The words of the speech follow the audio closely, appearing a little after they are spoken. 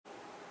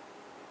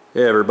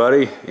Hey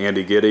everybody,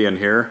 Andy Gideon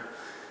here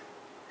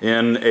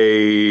in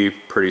a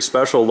pretty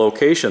special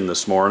location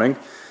this morning.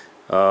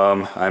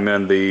 I'm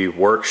in the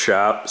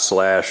workshop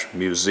slash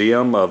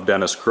museum of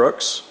Dennis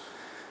Crooks,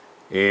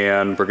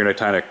 and we're going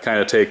to kind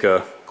of take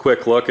a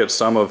quick look at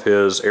some of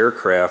his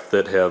aircraft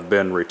that have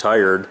been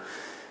retired,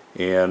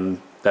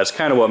 and that's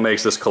kind of what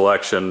makes this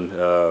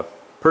collection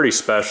pretty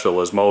special.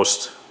 Is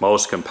most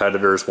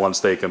competitors,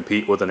 once they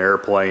compete with an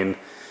airplane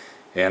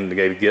and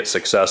they get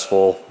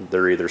successful,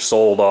 they're either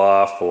sold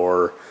off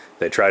or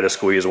they try to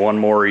squeeze one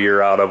more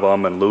year out of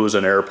them and lose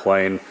an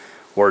airplane.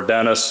 Where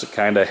Dennis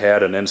kind of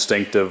had an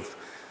instinctive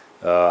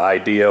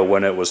idea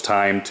when it was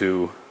time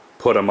to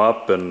put them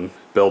up and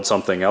build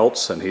something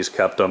else, and he's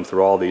kept them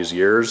through all these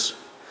years.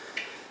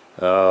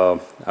 I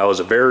was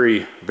a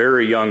very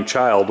young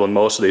child when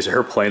most of these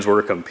airplanes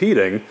were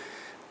competing,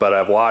 but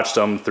I've watched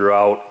them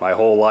throughout my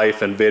whole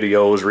life in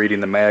videos, reading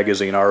the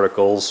magazine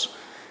articles,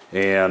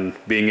 and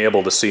being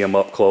able to see them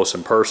up close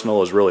and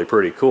personal is really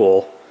pretty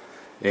cool.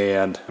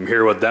 And I'm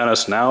here with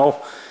Dennis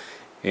now,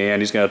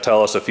 and he's going to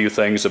tell us a few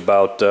things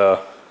about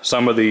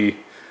some of the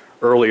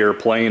earlier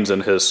planes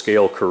in his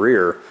scale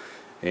career.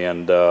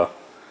 And I'll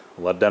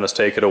let Dennis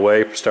take it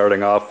away,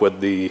 starting off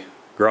with the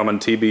Grumman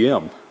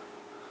TBM.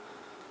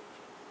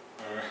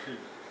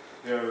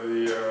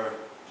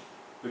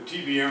 The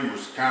TBM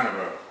was kind of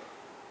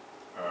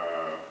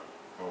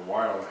a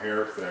wild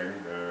hair thing.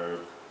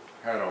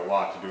 Had a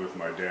lot to do with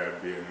my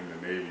dad being in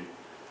the Navy.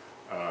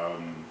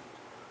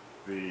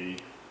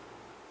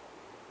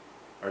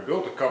 I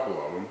built a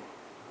couple of them.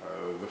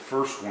 The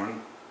first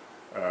one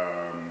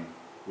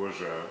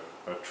was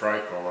a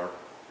tricolor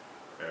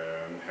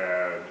and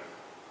had,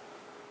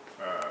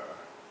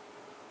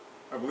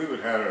 I believe it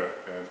had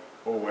an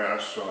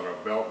OS on a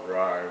belt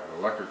drive,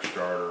 electric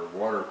starter,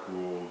 water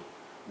cooled,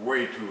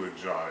 way too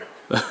exotic.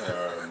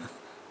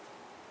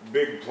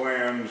 Big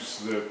plans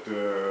that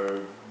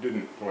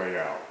didn't play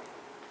out.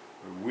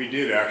 We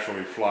did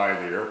actually fly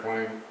the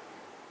airplane,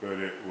 but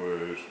it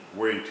was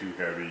way too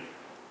heavy,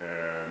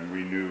 and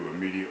we knew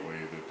immediately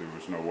that there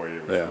was no way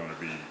it was going to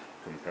be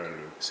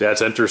competitive. See,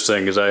 that's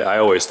interesting, because I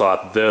always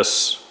thought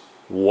this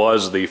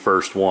was the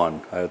first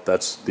one.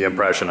 That's the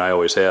impression I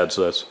always had,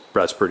 so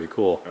that's pretty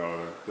cool.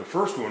 The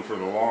first one for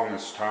the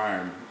longest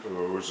time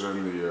was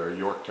in the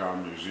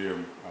Yorktown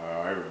Museum.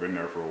 I haven't been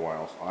there for a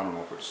while, so I don't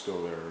know if it's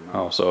still there or not.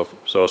 Oh,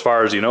 so as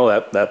far as you know,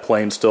 that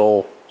plane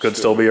could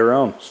still be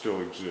around?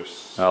 Still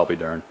exists. I'll be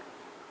darned.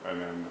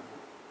 And then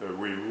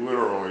we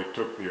literally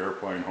took the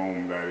airplane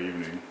home that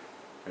evening,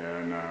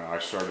 and I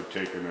started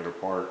taking it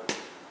apart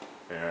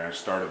and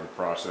started the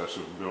process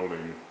of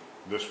building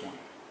this one,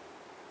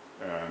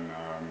 and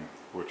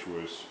which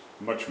was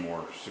much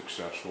more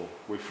successful.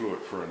 We flew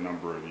it for a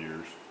number of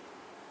years.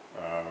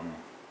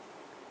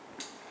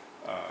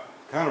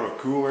 Kind of a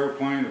cool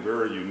airplane,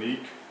 very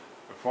unique.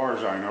 As far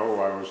as I know,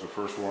 I was the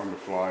first one to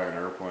fly an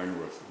airplane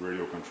with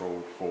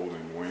radio-controlled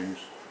folding wings.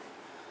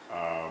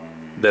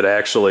 That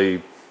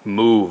actually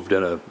moved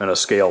in a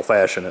scale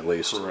fashion, at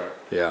least. Correct.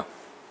 Yeah.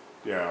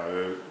 Yeah,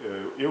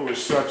 it was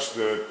such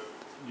that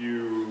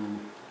you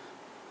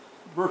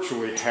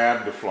virtually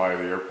had to fly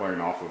the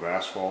airplane off of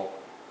asphalt,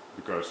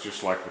 because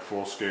just like the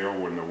full scale,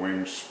 when the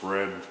wings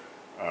spread,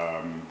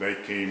 they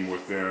came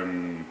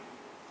within,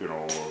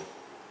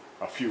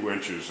 a few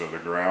inches of the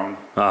ground,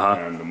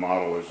 and the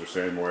model is the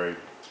same way.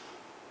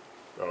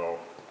 So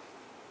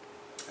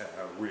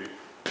like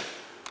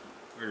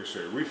I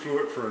say, we flew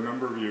it for a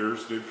number of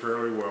years, did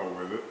fairly well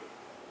with it.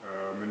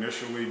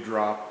 Initially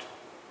dropped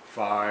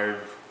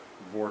 5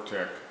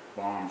 Vortec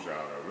bombs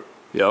out of it.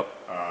 Yep.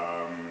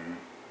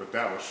 But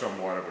that was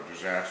somewhat of a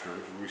disaster.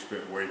 We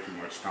spent way too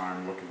much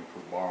time looking for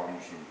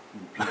bombs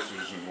and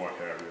pieces and what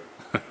have you.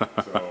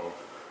 So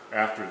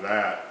after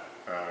that,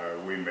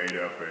 we made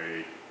up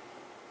a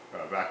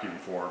vacuum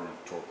form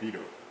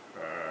torpedo.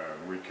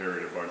 We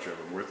carried a bunch of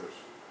them with us.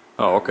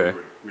 Oh, okay.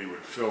 We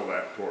would fill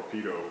that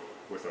torpedo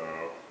with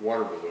a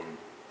water balloon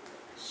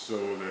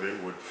so that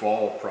it would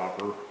fall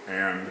proper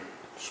and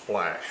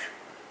splash.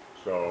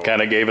 So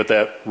kind of gave it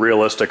that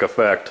realistic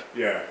effect.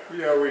 Yeah,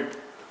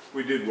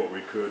 we did what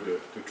we could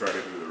to try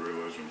to do the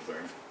realism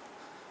thing.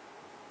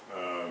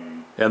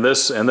 And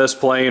this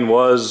plane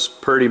was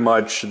pretty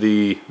much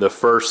the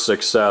first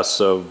success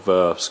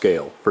of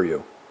scale for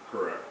you.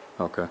 Correct.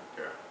 Okay.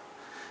 Yeah.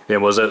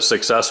 And was it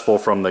successful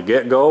from the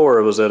get-go,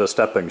 or was it a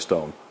stepping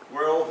stone?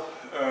 Well,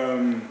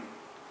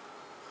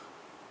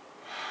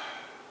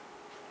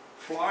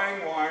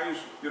 flying-wise,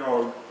 we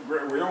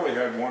only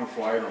had one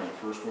flight on the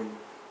first one,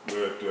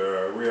 but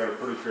we had a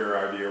pretty fair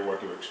idea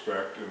what to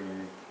expect,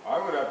 and I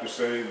would have to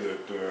say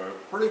that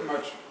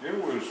it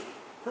was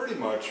pretty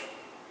much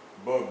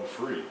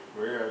bug-free.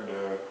 We had,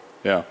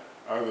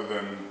 other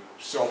than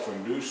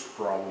self-induced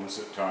problems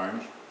at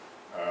times,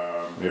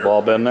 we've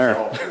all been there. The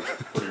airplane itself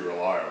was pretty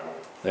reliable.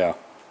 Yeah.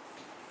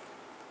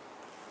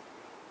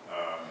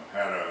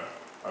 Had a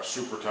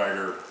Super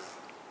Tiger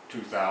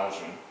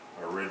 2000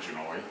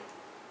 originally,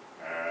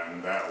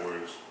 and that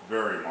was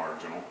very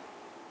marginal.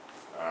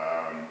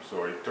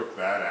 So he took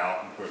that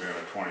out and put in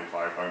a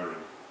 2500,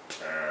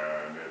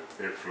 and it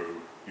it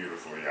flew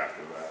beautifully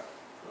after that.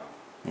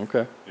 So,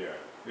 Okay. yeah,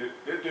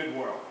 it did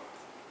well.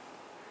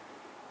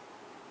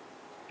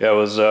 Yeah, it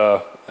was,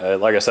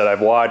 like I said,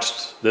 I've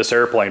watched this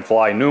airplane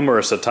fly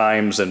numerous of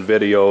times in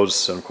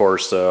videos, and of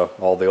course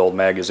all the old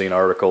magazine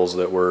articles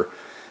that were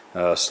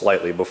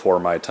slightly before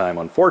my time,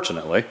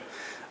 unfortunately.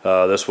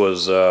 This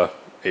was a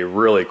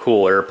really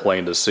cool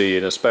airplane to see,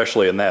 and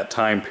especially in that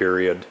time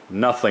period,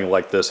 nothing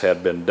like this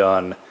had been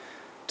done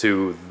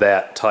to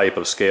that type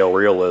of scale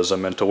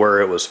realism and to where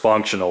it was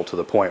functional to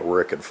the point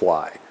where it could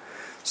fly.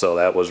 So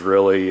that was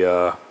really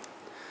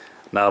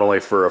not only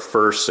for a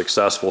first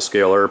successful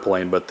scale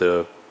airplane, but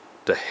to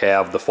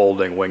have the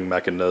folding wing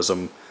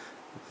mechanism,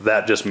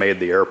 that just made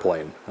the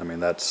airplane. I mean,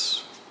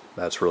 that's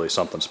really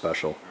something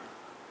special.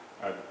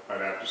 I'd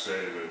have to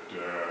say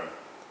that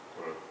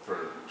for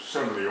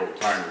some of the old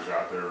timers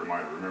out there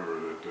might remember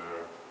that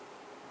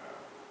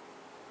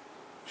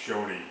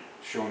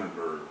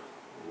Schonenberg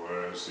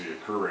was the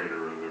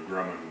curator of the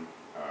Grumman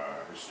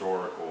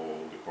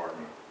historical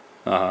department.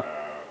 And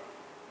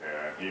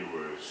he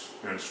was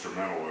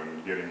instrumental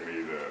in getting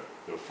me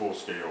the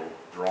full-scale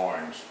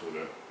drawings for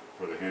the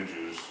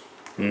hinges,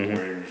 for the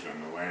wings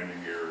and the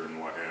landing gear and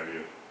what have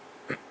you,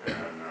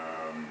 and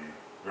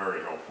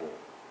very helpful.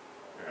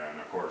 And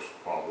of course,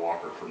 Bob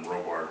Walker from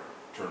Robart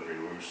turned me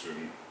loose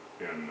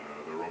in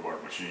the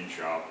Robart machine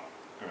shop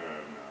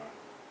and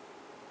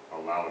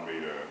allowed me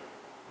to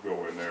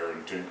go in there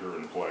and tinker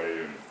and play,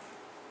 and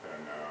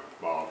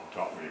Bob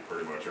taught me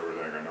pretty much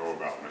everything I know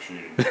about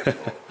machining.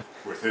 So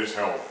with his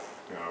help,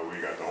 we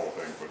got the whole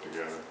thing put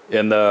together.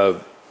 And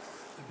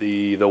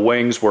the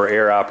wings were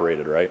air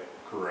operated, right?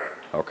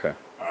 Correct. Okay.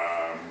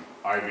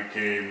 I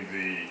became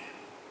the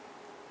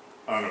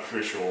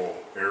unofficial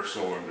air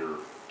cylinder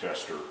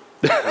tester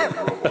for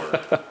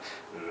Robart.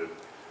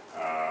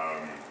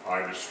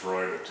 I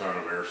destroyed a ton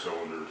of air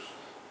cylinders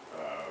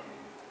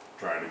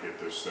trying to get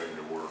this thing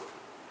to work.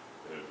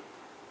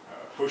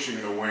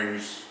 Pushing the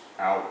wings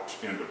out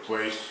into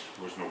place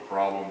was no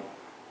problem,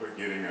 but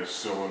getting a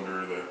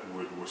cylinder that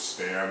would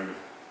withstand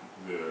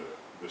the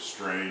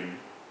strain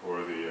or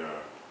I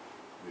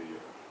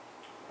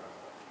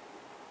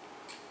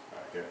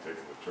can't think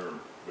of the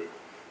term, but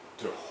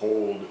to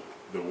hold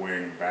the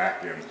wing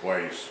back in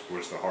place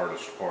was the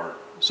hardest part.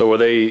 So were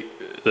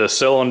the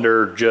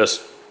cylinder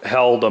just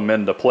held them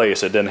into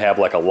place? It didn't have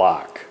like a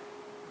lock?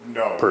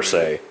 No. Per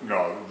se?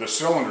 No, the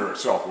cylinder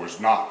itself was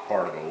not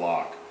part of the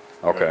lock.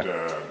 Okay. But,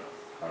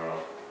 I don't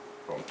know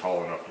if I'm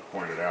tall enough to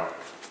point it out.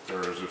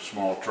 There is a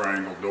small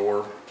triangle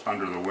door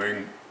under the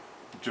wing,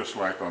 just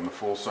like on the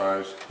full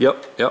size.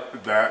 Yep,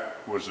 yep. That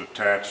was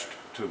attached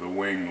to the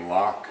wing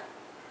lock.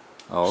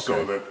 Oh, okay.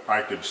 So that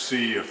I could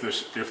see if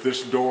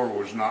this door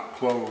was not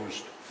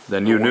closed.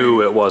 Then you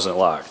knew it wasn't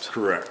locked.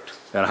 Correct.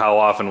 And how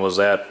often was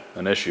that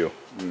an issue?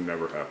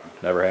 Never happened.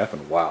 Never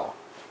happened. Wow.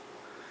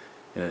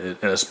 And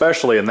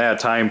especially in that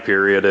time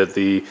period, at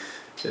the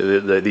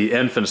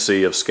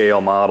infancy of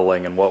scale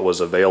modeling and what was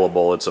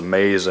available, it's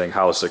amazing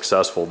how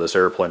successful this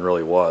airplane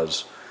really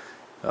was.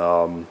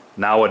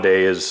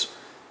 Nowadays,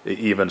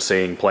 even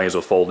seeing planes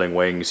with folding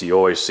wings, you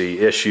always see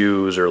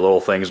issues or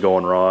little things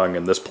going wrong,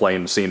 and this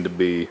plane seemed to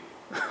be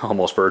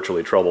almost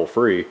virtually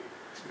trouble-free.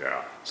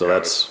 Yeah. So yeah,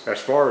 that's... As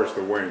far as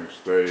the wings,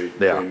 they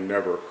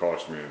never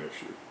cost me an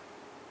issue.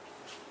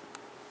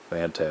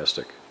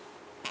 Fantastic.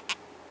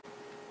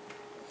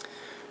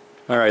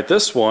 All right,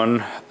 this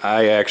one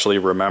I actually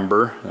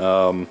remember.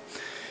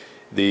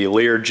 The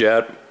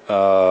Learjet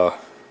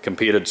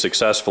competed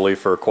successfully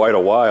for quite a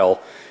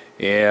while,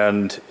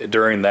 and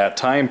during that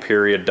time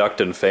period,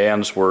 duct-in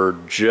fans were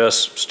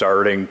just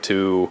starting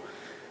to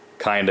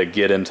kind of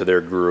get into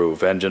their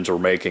groove. Engines were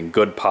making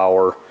good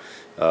power,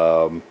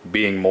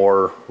 being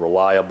more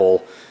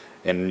reliable,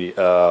 and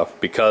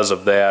because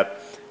of that,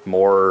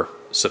 more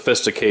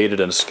sophisticated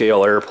and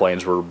scale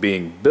airplanes were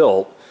being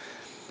built.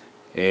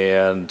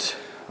 And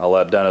I'll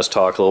let Dennis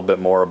talk a little bit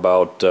more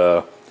about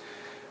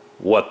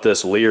what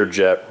this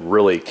Learjet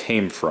really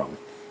came from.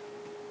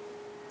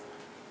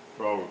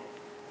 Well,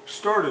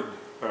 started,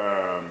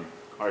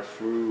 I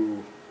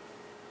flew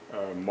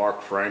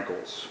Mark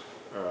Frankel's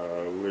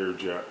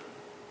Learjet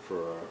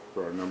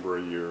for a number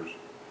of years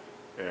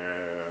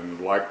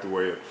and liked the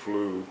way it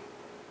flew,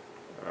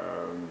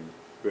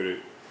 but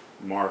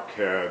Mark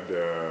had,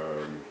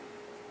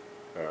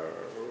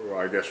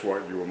 I guess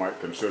what you might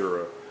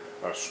consider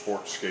a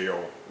sports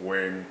scale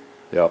wing.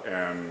 Yep.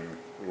 And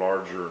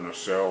larger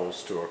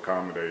nacelles to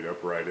accommodate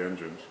upright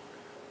engines.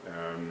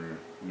 And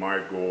my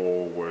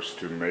goal was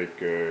to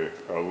make a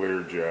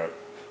Learjet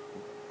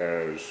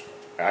as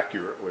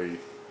accurately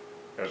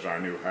as I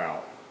knew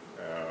how.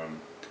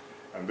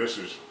 And this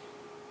is,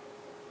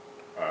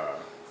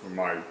 for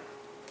my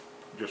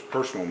just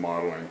personal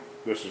modeling,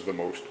 this is the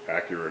most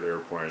accurate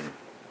airplane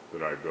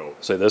that I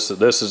built. So this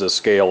is as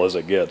scale as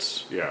it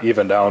gets, yeah.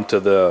 Even down to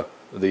the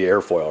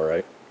airfoil,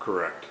 right?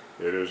 Correct.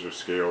 It is a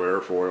scale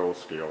airfoil,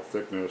 scale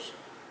thickness.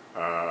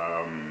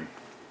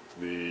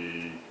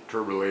 The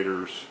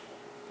turbulators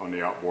on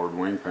the outboard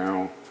wing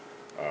panel,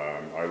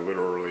 I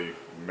literally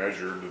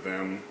measured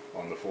them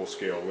on the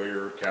full-scale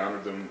Lear,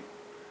 counted them.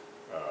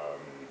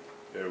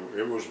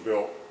 It was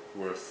built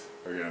with,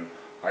 again,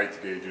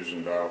 height gauges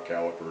and dial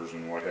calipers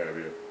and what have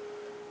you.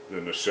 The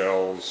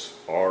nacelles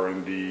are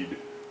indeed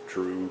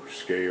true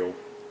scale.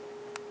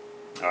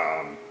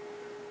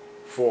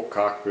 Full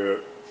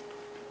cockpit.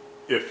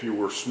 If you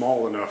were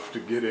small enough to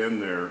get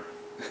in there,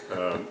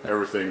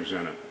 everything's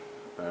in it,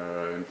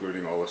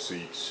 including all the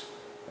seats,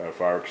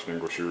 fire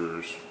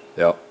extinguishers,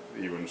 Yep.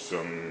 even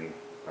some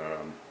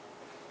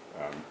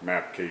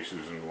map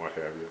cases and what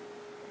have you.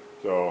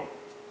 So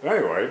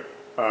anyway,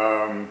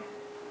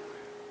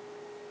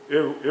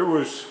 it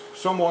was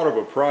somewhat of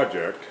a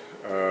project.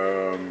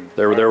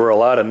 There were a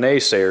lot of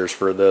naysayers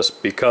for this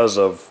because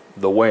of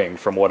the wing,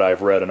 from what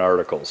I've read in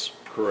articles.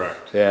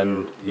 Correct.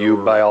 And There you,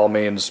 were, by all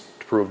means,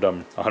 proved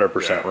them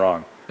 100%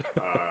 wrong.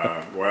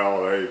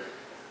 well,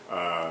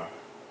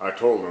 I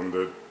told them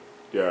that,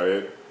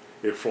 yeah,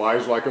 it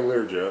flies like a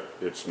Learjet.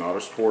 It's not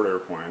a sport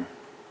airplane.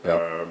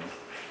 Yep.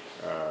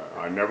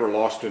 I never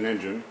lost an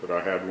engine, but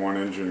I had one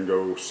engine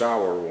go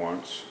sour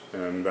once,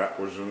 and that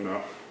was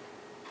enough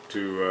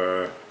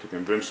to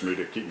convince me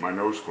to keep my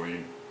nose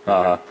clean.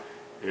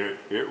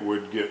 It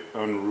would get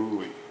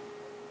unruly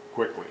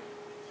quickly.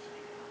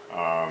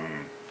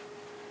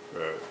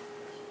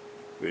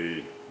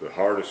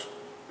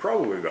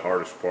 Probably the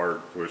hardest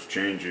part was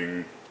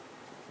changing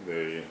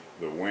the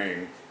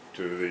wing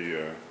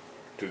to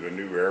the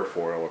new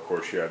airfoil. Of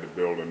course, you had to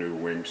build a new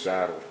wing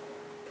saddle,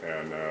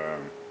 and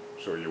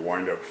so you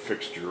wind up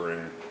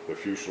fixturing the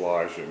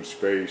fuselage in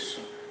space,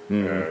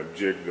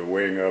 jig the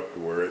wing up to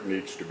where it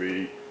needs to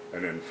be,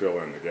 and then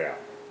fill in the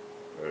gap.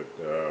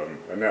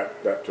 And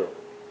that took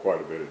quite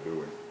a bit of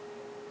doing.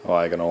 Oh,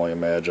 I can only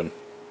imagine.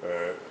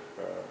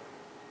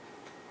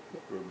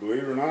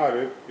 Believe it or not,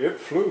 it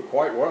flew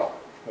quite well.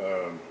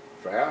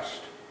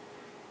 Fast,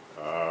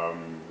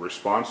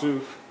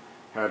 responsive,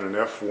 had an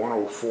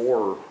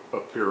F-104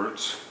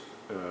 appearance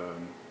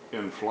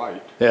in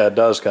flight. Yeah, it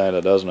does kind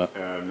of, doesn't it?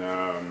 And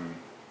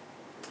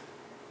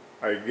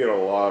I get a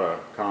lot of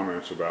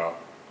comments about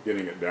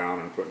getting it down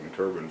and putting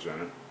turbines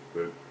in it,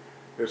 but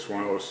it's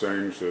one of those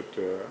things that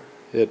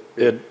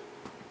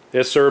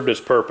It served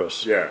its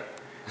purpose. yeah,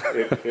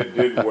 it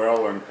did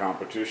well in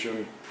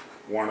competition.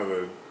 One of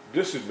the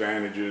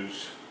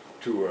disadvantages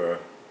to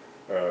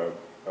a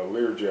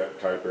Learjet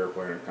type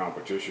airplane in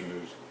competition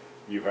is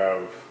you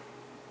have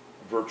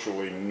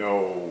virtually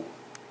no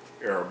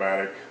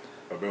aerobatic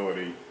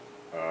ability,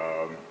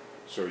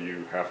 so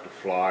you have to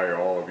fly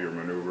all of your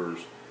maneuvers,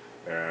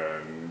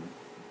 and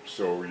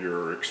so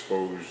you're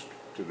exposed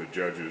to the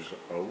judges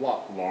a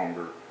lot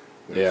longer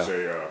than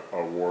say a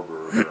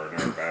warbird or an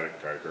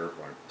aerobatic type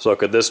airplane. So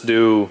could this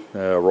do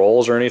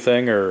rolls or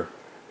anything, or?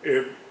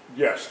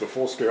 Yes, the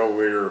full-scale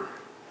Lear,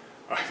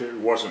 it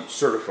wasn't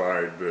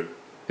certified, but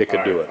It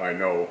could do it. I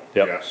know,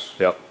 Yep. yes.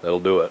 Yep, it'll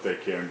do it. They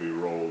can be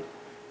rolled.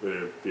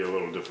 It'd be a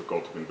little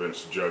difficult to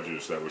convince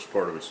judges that was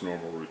part of its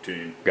normal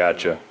routine.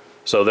 Gotcha.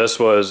 So this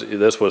was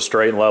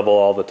straight and level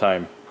all the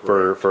time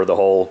for the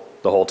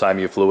whole time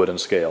you flew it in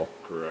scale.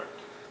 Correct.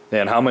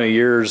 And how many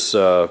years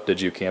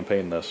did you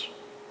campaign this?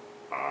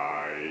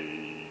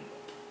 I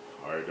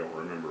don't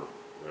remember.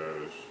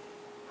 It was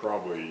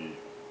probably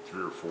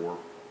 3 or 4.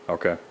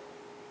 Okay.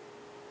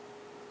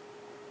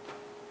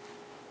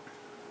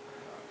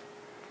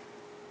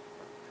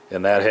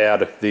 And that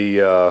had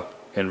the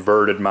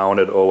inverted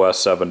mounted OS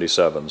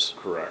 77s.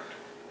 Correct.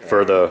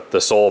 For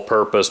the sole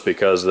purpose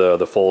because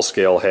the full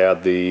scale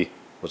had the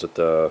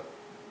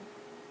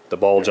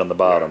bulge on the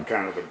bottom.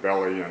 Kind of the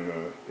belly in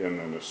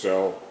the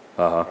nacelle.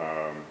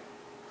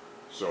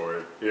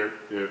 So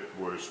it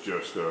was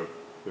just a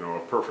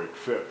perfect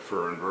fit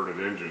for inverted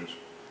engines,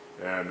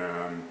 and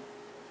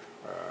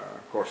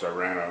of course I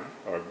ran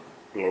a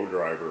glow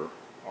driver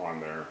on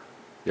there.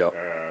 Yep.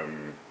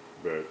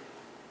 But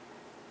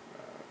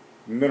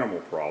minimal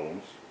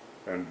problems.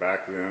 And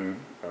back then,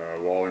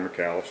 Wally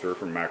McAllister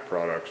from Mac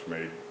Products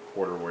made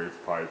quarter wave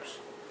pipes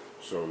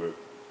so that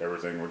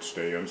everything would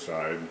stay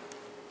inside.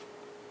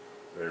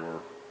 They were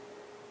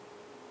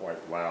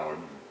quite loud,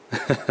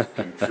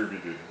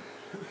 contributed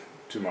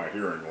to my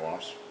hearing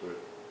loss. But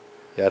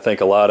Yeah, I think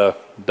a lot of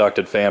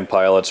ducted fan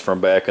pilots from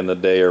back in the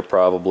day are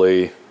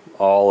probably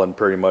all in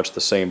pretty much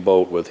the same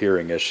boat with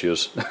hearing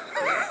issues.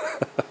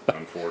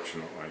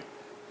 unfortunately.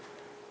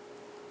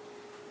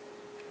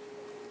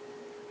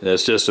 And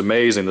it's just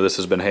amazing that this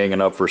has been hanging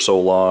up for so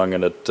long,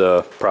 and it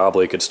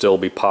probably could still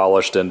be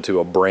polished into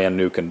a brand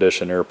new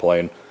condition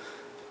airplane,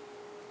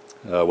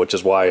 which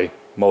is why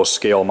most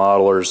scale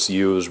modelers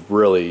use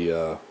really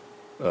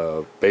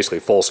basically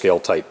full scale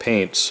type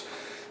paints.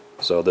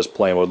 So this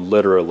plane would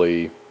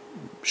literally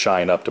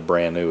shine up to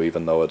brand new,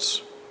 even though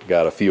it's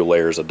got a few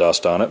layers of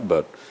dust on it.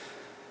 But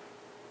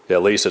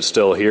at least it's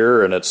still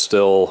here, and it's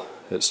still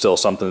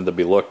something to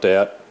be looked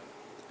at.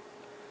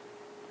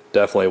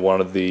 Definitely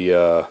one of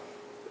the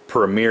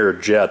premier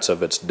jets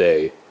of its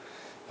day.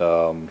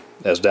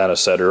 As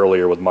Dennis said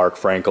earlier, with Mark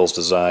Frankel's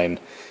design,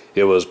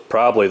 it was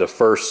probably the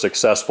first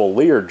successful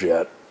Lear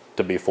jet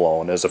to be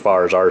flown as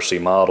far as RC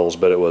models,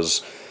 but it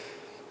was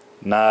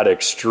not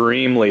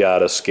extremely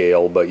out of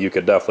scale, but you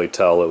could definitely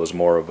tell it was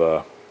more of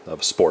a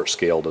sport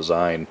scale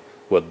design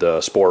with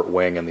the sport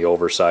wing and the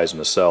oversized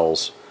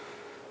nacelles.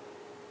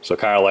 So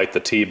kind of like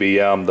the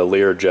TBM, the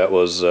Learjet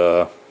was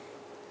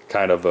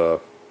kind of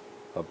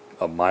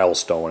a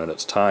milestone in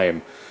its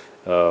time,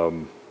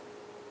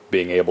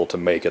 being able to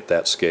make it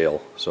that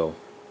scale. So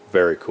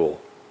very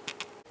cool.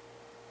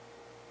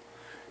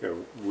 Yeah,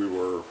 we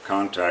were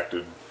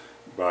contacted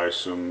by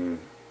some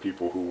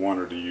people who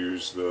wanted to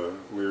use the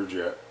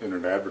Learjet in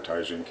an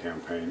advertising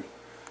campaign.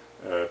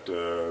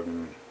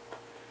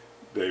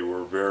 They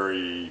were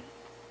very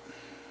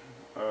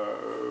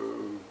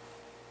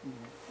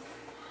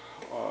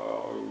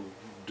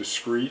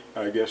discreet,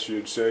 I guess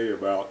you'd say,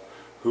 about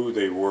who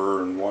they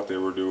were and what they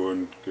were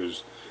doing,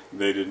 because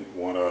they didn't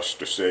want us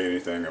to say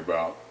anything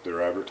about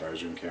their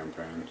advertising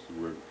campaigns.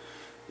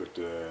 But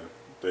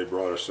they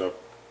brought us up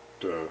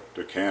to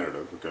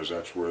Canada because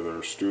that's where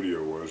their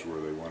studio was,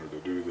 where they wanted to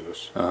do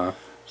this.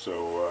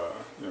 So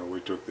you know, we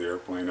took the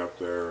airplane up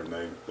there and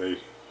they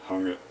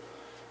hung it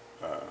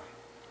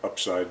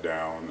upside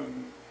down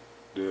and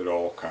did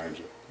all kinds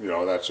of, you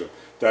know,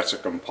 that's a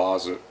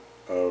composite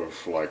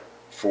of like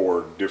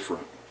 4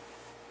 different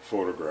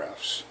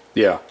photographs.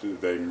 Yeah.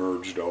 They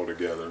merged all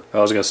together. I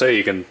was gonna say,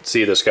 you can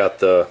see this got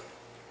the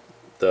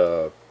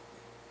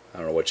I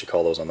don't know what you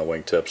call those on the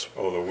wingtips.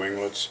 Oh, the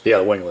winglets? Yeah,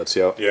 the winglets,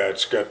 yeah. Yeah,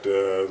 it's got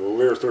the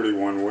Lear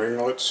 31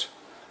 winglets.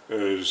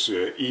 Is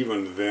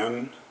even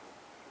then,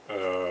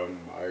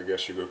 I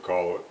guess you could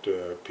call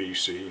it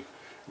PC.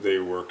 They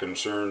were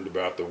concerned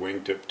about the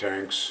wingtip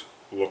tanks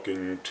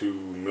looking too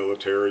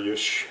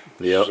military-ish.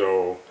 Yep.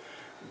 So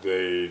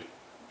they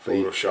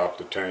photoshopped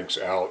the tanks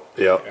out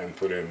Yep. and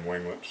put in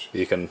winglets.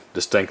 You can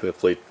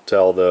distinctly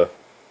tell the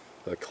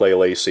Clay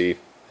Lacy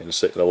and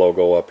the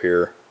logo up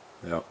here.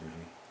 Yep.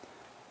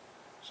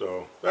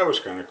 So that was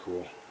kind of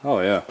cool. Oh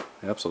yeah,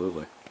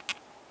 absolutely.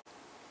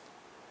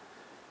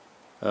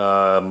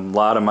 A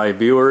lot of my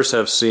viewers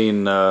have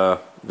seen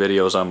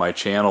videos on my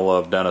channel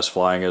of Dennis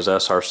flying his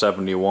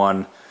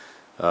SR-71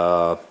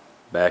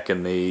 back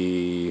in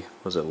the,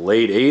 was it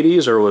late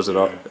 80s or was it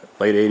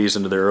late 80s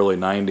into the early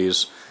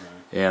 90s?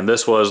 And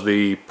this was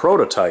the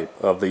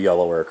prototype of the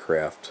yellow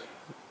aircraft.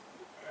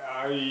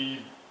 I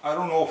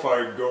don't know if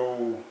I'd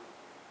go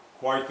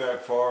quite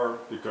that far,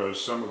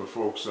 because some of the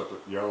folks up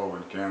at Yellow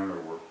in Canada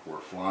were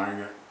flying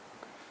it.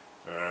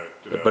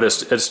 But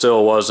it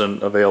still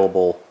wasn't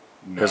available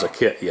as a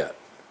kit yet.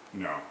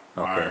 No.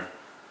 Okay.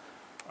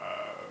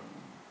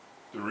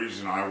 The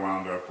reason I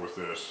wound up with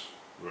this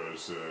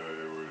was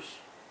it was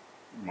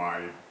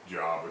my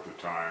job at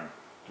the time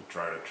to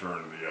try to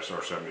turn the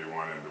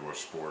SR-71 into a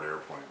sport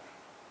airplane.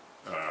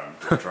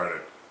 To try to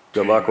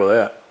Good luck with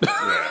that.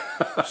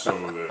 yeah, so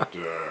that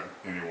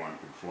anyone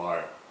could fly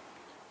it.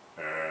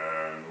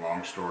 And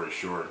long story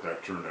short,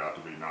 that turned out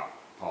to be not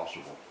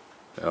possible.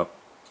 Yep.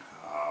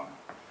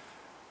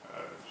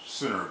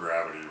 Center of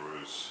gravity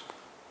was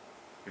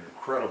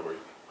incredibly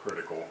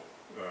critical.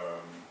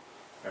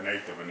 An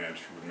eighth of an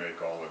inch would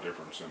make all the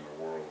difference in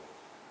the world.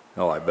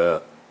 Oh, I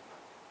bet.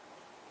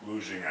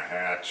 Losing a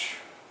hatch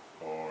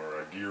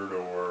or a gear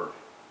door,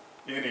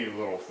 any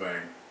little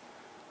thing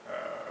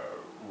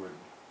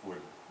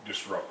would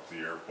disrupt the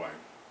airplane.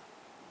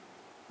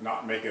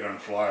 Not make it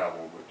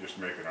unflyable, but just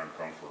make it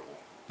uncomfortable.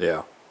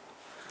 Yeah.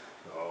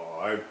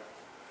 So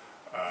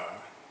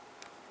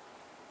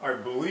I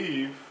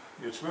believe,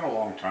 it's been a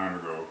long time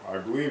ago, I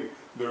believe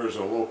there's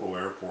a local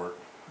airport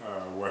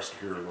west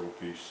of here, a little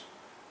piece.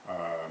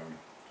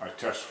 I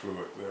test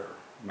flew it there.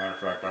 Matter of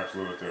fact, I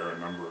flew it there a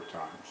number of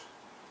times.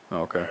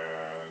 Okay.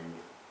 And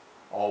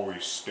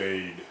always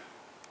stayed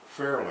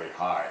fairly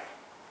high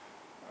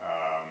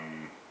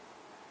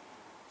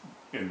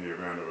in the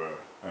event of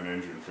an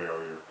engine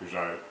failure, because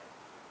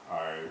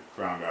I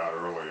found out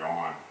early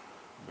on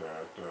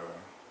that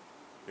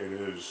it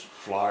is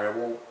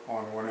flyable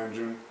on one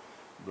engine,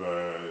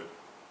 but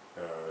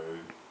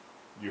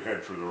you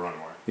head for the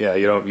runway. Yeah,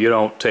 you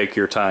don't take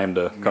your time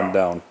to come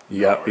down.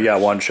 You got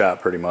one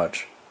shot pretty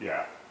much.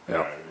 Yeah.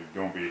 Yep.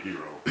 Don't be a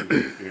hero.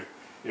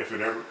 If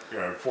it ever,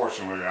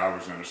 fortunately, I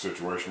was in a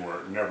situation where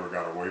it never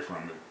got away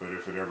from it, but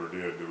if it ever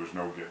did, there was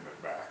no getting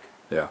it back.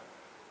 Yeah.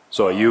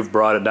 So you've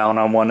brought it down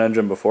on one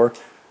engine before?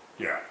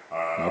 Yeah.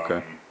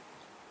 Okay.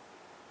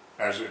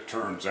 As it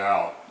turns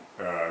out,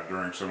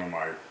 during some of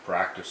my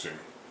practicing,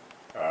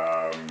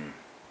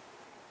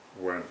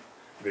 when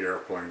the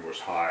airplane was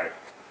high,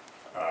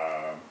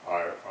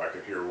 I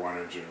could hear one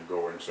engine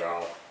going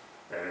south,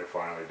 and it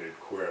finally did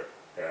quit,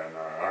 and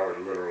I would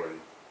literally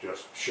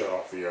just shut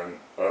off the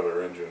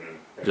other engine and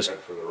head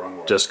for the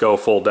runway. Just go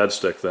full dead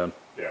stick then?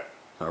 Yeah.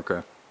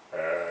 Okay.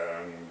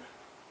 And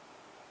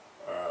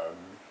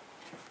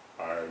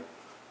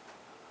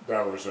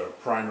that was a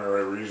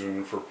primary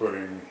reason for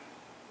putting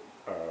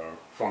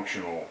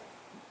functional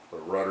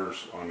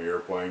rudders on the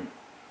airplane.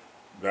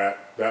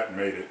 That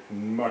made it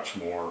much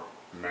more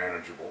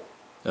manageable.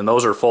 And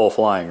those are full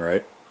flying,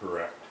 right?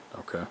 Correct.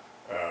 Okay.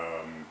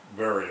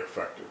 Very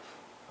effective.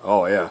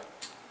 Oh yeah.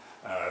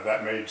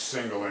 That made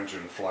single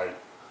engine flight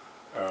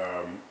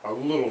a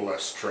little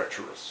less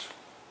treacherous.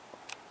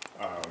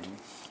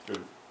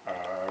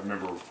 I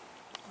remember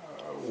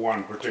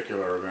one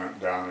particular event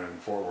down in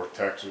Fort Worth,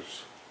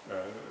 Texas,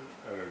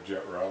 at a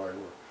jet rally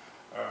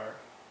where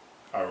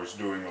I was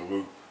doing a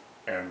loop,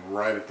 and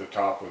right at the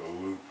top of the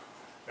loop,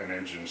 an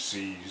engine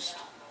seized.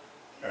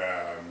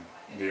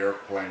 The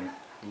airplane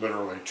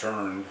literally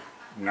turned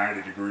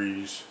 90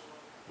 degrees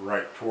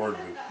right toward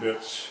the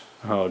pits.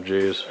 Oh,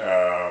 geez.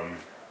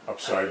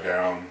 Upside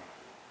down.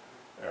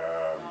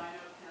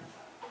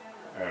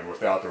 And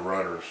without the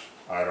rudders,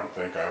 I don't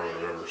think I would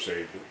have ever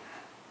saved it.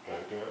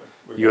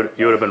 But, You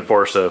would have been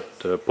forced to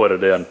put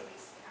it in.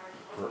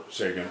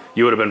 say again?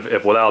 You would have been,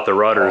 if without the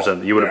rudders,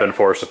 and you would have been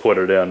forced to put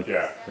it in.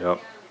 Yeah.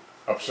 Yep.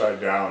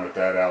 Upside down at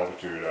that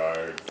altitude,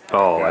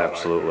 Oh, God,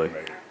 absolutely. I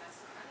couldn't make it.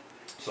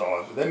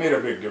 So they made a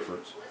big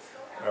difference.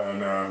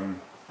 And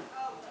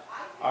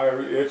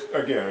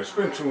it's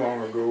been too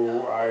long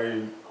ago.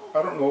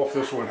 I don't know if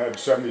this one had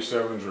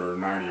 77s or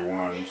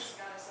 91s,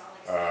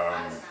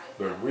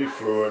 but we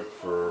flew it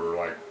for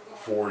like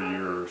 4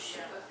 years.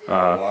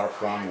 Had a lot of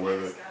fun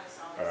with it.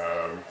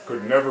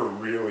 Could never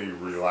really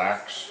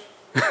relax.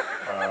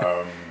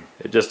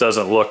 It just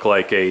doesn't look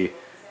like a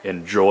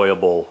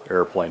enjoyable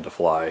airplane to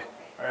fly.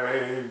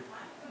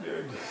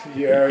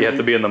 Yeah, You have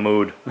to be in the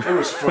mood. it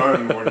was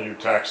fun when you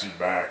taxied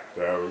back.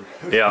 That was,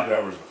 Yeah.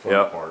 that was the fun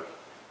Yeah. part.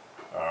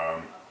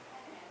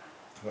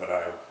 But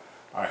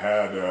I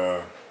had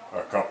a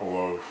couple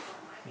of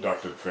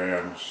ducted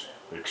fans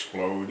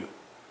explode,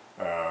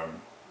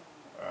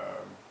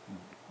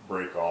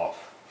 break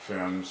off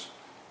fins,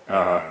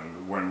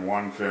 and when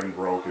one fin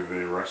broke,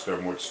 the rest of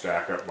them would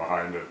stack up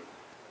behind it,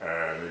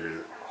 and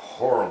it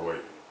horribly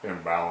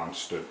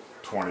imbalanced at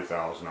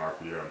 20,000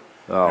 RPM.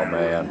 Oh, and it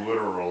man. would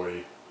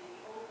literally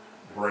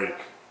break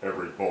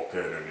every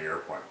bulkhead in the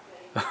airplane.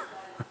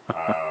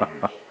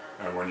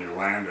 And when you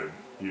landed,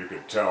 you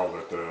could tell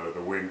that the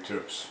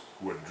wingtips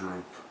would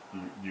droop.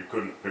 You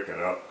couldn't pick it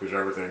up because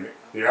everything,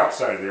 the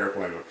outside of the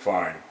airplane looked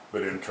fine,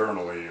 but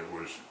internally it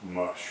was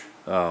mush.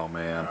 Oh,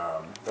 man.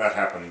 That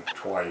happened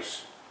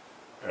twice,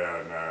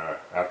 and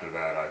after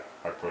that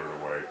I put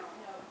it away.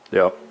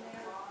 Yep.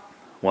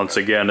 Once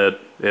again,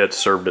 it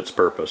served its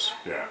purpose,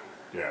 Yeah,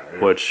 yeah.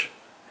 which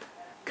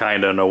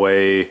kind of in a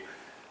way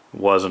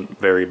wasn't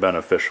very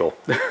beneficial.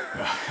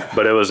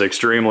 But it was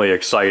extremely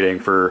exciting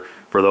for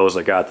those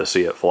that got to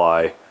see it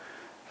fly.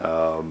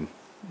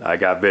 I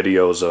got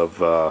videos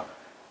of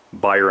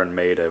Byron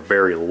made a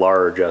very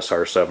large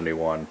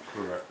SR-71,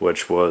 Correct.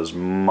 which was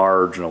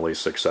marginally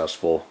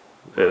successful.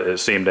 It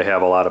seemed to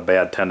have a lot of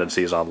bad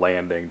tendencies on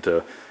landing,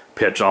 to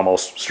pitch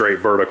almost straight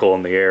vertical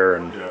in the air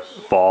and Yes.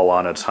 fall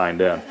on its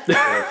hind end.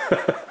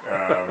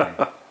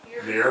 The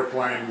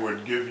airplane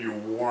would give you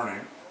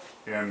warning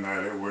in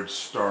that it would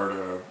start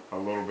a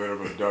little bit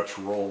of a Dutch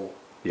roll,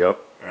 Yep.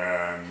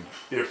 and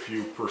if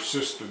you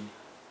persisted,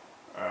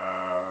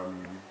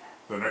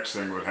 the next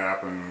thing would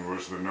happen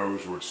was the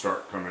nose would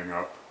start coming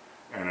up,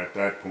 and at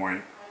that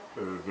point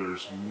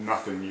there's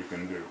nothing you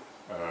can do.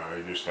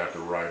 You just have to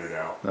ride it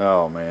out.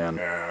 Oh, man.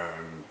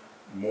 And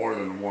more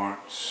than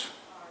once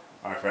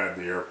I've had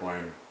the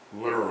airplane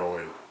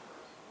literally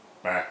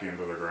back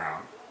into the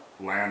ground,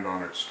 land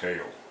on its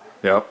tail,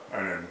 Yep.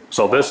 and then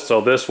So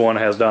this one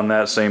has done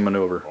that same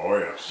maneuver. oh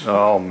yes.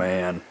 Oh,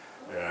 man.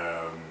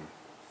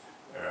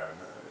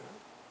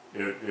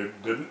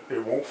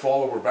 It won't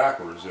fall over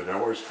backwards. It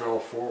always fell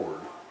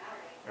forward,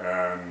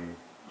 and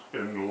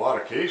in a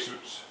lot of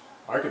cases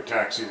I could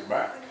taxi it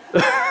back.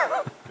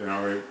 You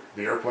know,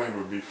 the airplane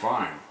would be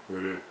fine,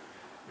 but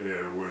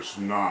it was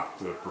not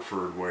the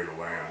preferred way to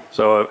land.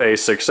 So a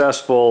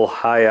successful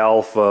high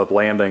alpha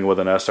landing with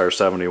an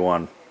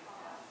SR-71.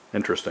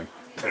 Interesting.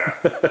 Yeah,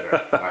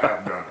 I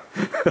have done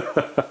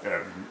it,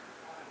 and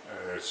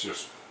it's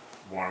just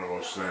one of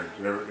those things.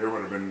 It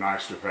would have been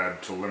nice to have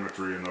had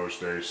telemetry in those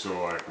days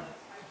so I could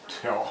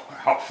tell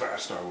how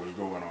fast I was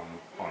going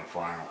on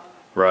final.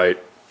 Right.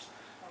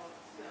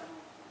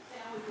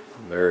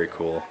 Very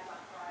cool.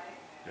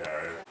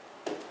 Yeah.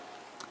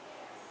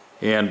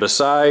 And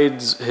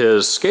besides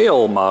his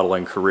scale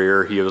modeling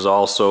career, he was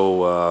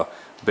also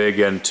big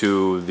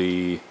into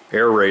the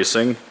air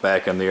racing,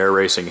 back in the air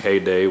racing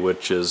heyday,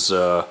 which is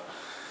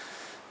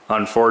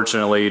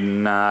unfortunately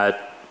not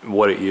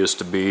what it used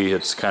to be.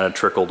 It's kind of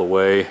trickled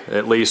away,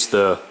 at least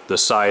the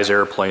size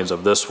airplanes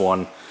of this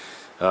one.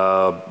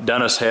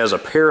 Dennis has a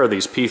pair of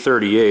these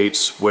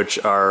P-38s, which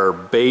are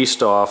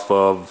based off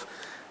of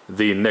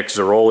the Nick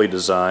Zeroli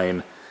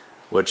design,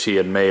 which he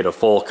had made a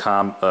full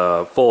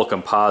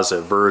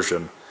composite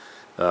version.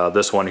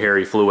 This one here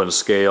he flew in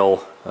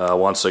scale,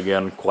 once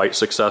again quite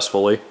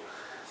successfully,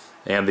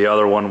 and the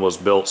other one was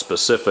built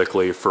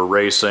specifically for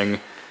racing,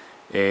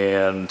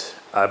 and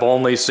I've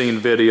only seen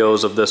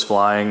videos of this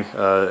flying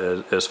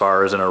as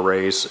far as in a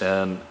race,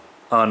 and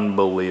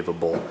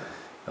unbelievable.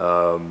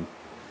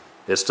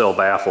 It still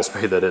baffles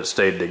me that it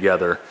stayed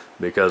together,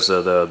 because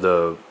of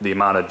the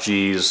amount of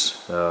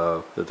G's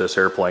that this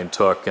airplane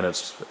took in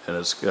its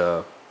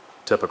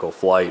typical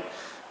flight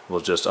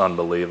was just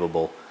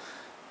unbelievable.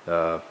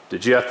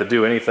 Did you have to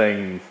do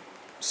anything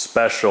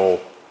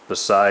special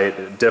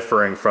beside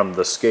differing from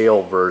the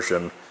scale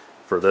version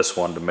for this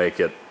one to make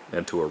it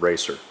into a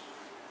racer?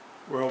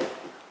 Well,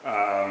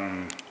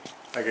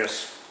 I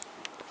guess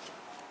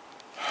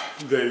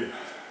they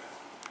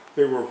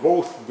were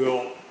both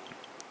built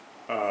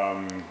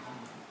or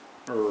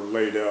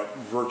laid up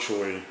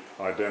virtually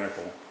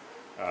identical.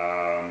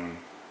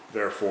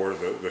 Therefore,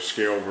 the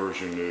scale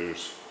version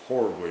is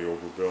horribly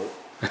overbuilt.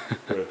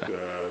 But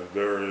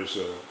there is,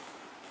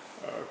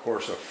 of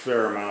course, a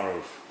fair amount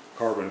of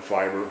carbon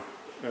fiber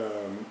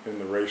in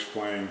the race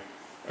plane.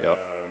 Yep.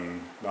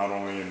 Not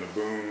only in the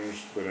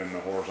booms, but in the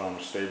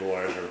horizontal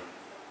stabilizer.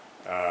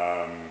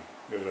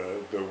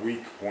 The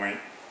weak point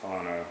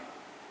on a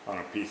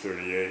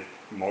P38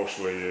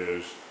 mostly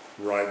is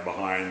right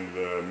behind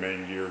the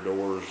main gear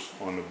doors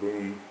on the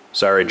boom.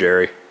 Sorry,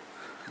 Jerry.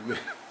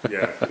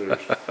 Yeah,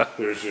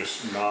 there's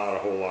just not a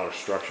whole lot of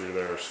structure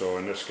there. So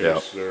in this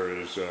case, Yep. there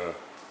is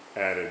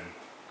added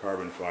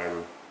carbon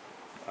fiber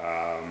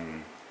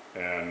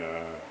and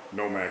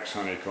Nomex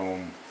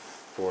honeycomb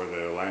for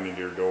the landing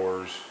gear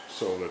doors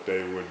so that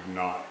they would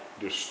not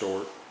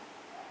distort.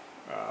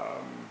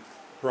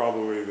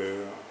 Probably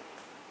the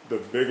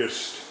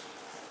biggest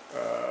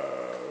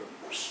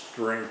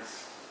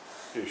strength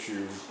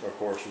issue, of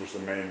course, was the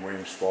main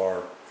wing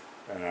spar,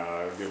 and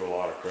I give a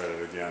lot of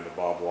credit again to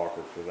Bob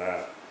Walker for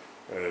that,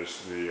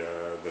 as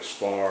the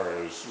spar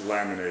is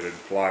laminated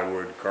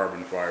plywood,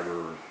 carbon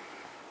fiber,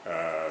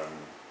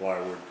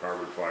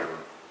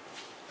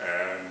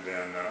 and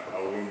then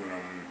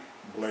aluminum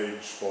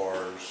blade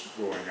spars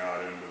going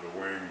out into the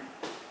wing.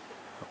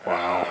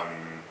 Wow.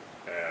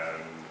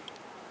 And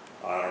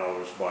I don't know if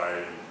it was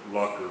by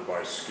luck or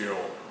by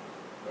skill,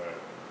 but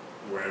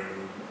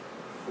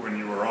when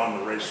you were on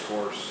the race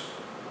course,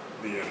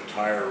 the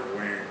entire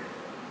wing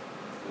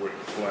would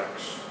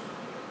flex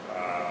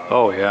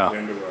Oh yeah.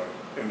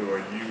 into a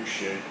U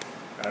shape,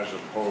 as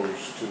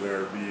opposed to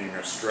there being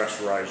a stress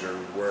riser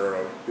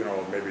where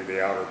maybe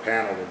the outer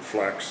panel would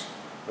flex,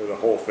 or the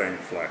whole thing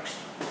flexed.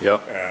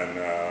 Yep. And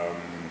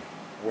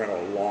went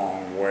a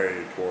long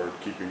way toward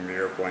keeping the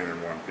airplane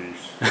in one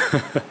piece.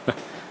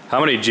 How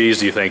many G's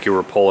do you think you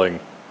were pulling?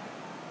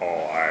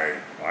 Oh, I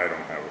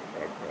don't have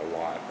a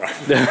lot. I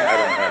don't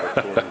have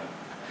a clue.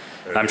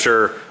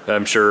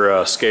 I'm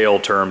sure scale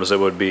terms it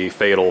would be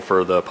fatal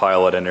for the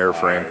pilot and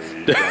airframe. I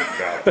don't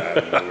doubt that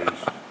in the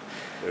least.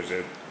 Is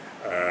it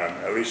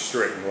at least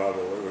straight and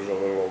level? It was a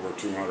little over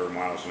 200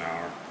 miles an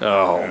hour.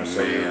 Oh and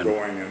so you're man.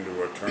 going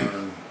into a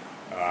turn,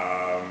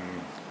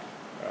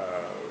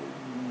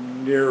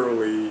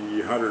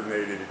 nearly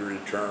 180-degree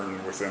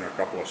turn within a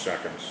couple of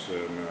seconds,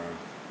 and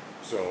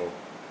so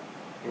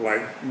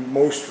like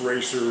most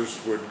racers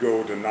would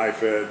go to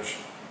knife edge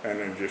and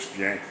then just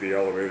yank the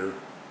elevator.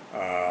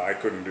 I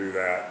couldn't do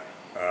that.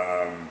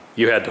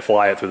 You had to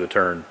fly it through the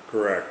turn.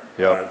 Correct.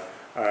 Yep.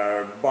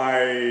 By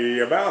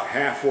about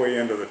halfway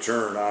into the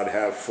turn, I'd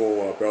have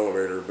full up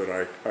elevator, but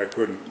I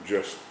couldn't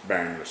just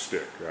bang the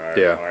stick. I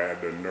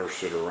had to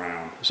nurse it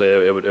around.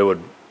 So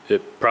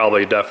it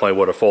probably definitely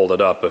would have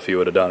folded up if you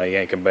would have done a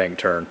yank and bang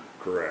turn.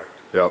 Correct.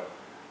 Yep.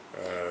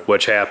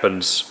 Which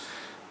happens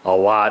a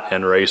lot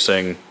in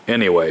racing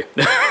anyway.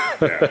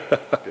 Yeah,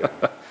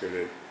 it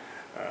is.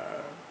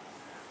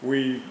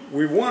 We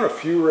won a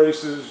few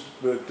races,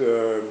 but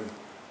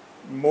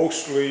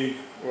mostly,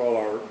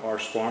 well, our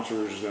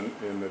sponsors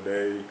in the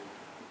day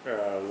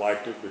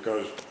liked it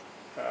because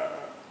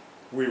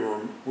we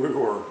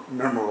were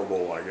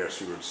memorable, I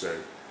guess you would say.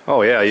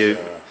 Oh yeah, you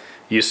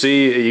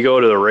go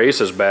to the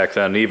races back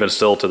then, even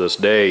still to this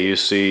day, you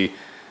see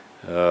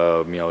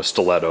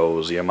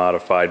stilettos, the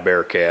modified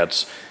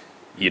Bearcats.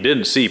 You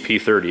didn't see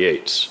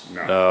P38s.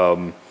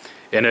 No.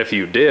 And if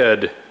you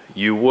did,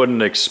 you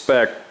wouldn't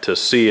expect to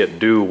see it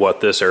do what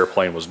this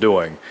airplane was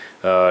doing,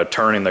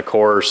 turning the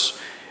course,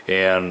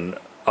 and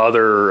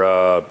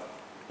other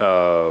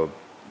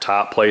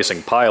top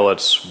placing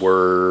pilots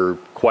were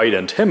quite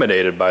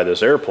intimidated by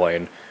this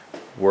airplane,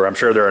 where I'm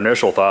sure their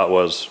initial thought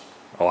was,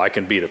 oh, I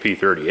can beat a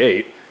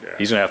P38. Yeah.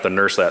 He's gonna have to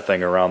nurse that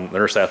thing around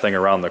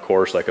the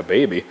course like a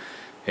baby.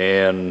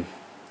 And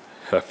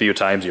a few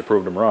times you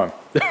proved him wrong.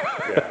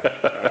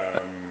 Yeah.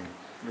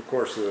 Of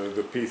course,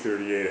 the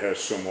P-38 has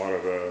somewhat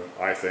of a,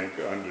 I think,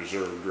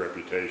 undeserved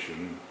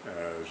reputation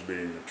as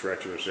being a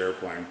treacherous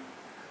airplane.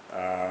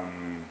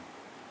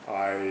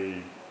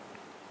 I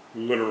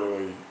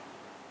literally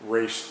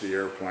raced the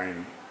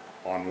airplane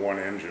on one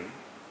engine.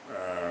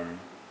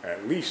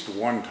 At least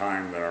one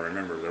time that I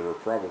remember. There were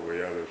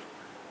probably others.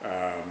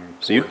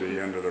 Toward the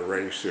end of the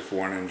race, if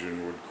one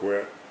engine would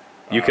quit,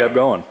 You kept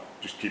going.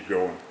 just keep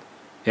going.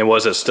 And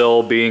was it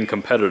still being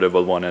competitive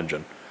with one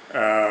engine?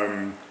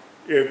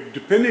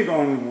 Depending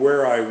on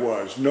where I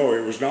was, no,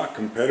 it was not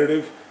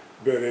competitive,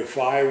 but if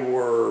I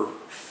were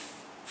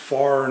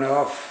far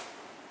enough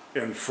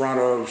in front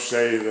of,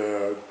 say,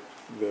 the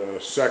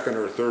second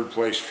or third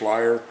place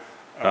flyer,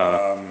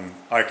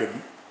 I could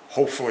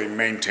hopefully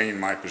maintain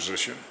my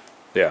position.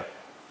 Yeah.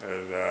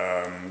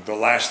 The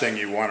last thing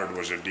you wanted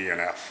was a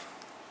DNF.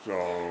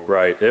 So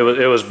Right.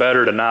 It was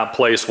better to not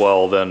place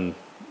well than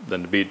to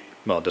be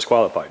Well,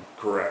 disqualified.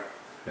 Correct.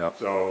 Yep.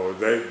 So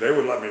they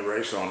would let me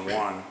race on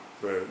one,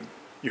 but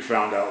you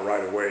found out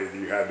right away that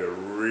you had to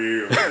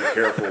really be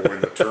careful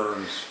when the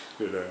turns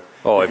did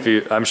Oh,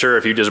 I'm sure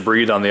if you just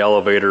breathed on the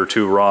elevator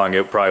too wrong,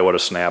 it probably would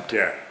have snapped.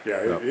 yeah,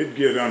 Yep. it'd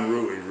get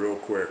unruly real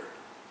quick.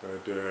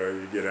 But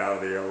you get out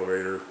of the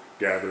elevator,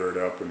 gather it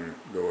up, and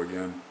go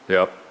again.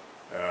 Yep.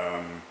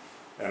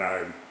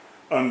 And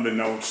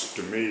unbeknownst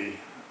to me,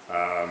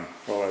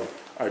 well,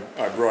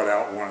 I brought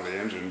out one of the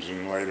engines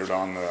and laid it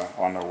on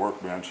the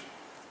workbench.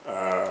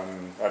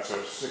 That's a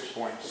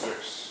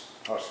 6.6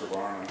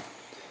 Husqvarna.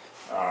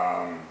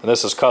 And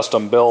this is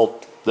custom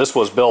built. This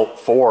was built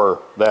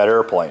for that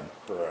airplane.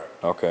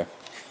 Correct. Okay.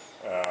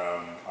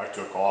 I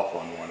took off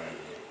on one engine.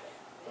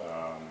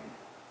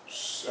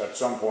 At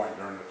some point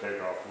during the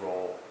takeoff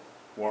roll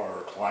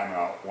or climb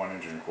out, one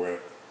engine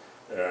quit.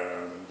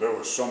 And there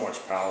was so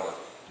much power.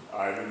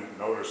 I didn't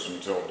notice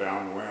until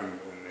downwind,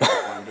 and the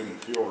airplane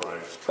didn't feel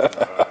right.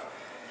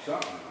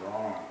 Something's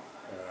wrong.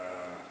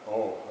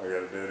 Oh, I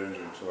got a dead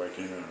engine, so I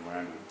came in and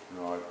landed.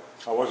 You know,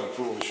 I wasn't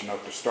foolish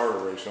enough to start a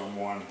race on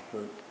one,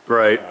 but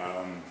Right.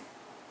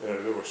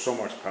 there was so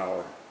much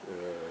power.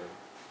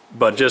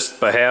 But just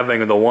by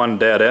having the one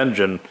dead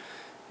engine,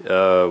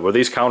 were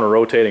these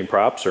counter-rotating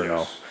props or Yes.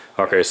 no?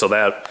 Okay,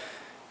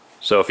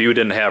 so if you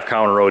didn't have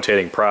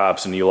counter-rotating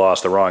props and you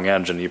lost the wrong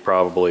engine, you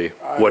probably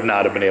would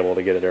not have been able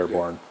to get it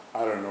airborne.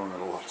 I'd have known it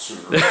a lot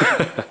sooner.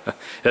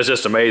 It's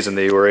just amazing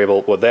that you were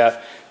able, with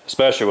that,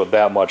 especially with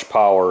that much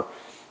power,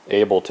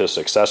 able to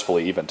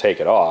successfully even take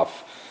it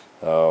off.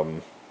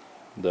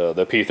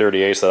 The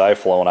P-38s that I've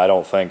flown, I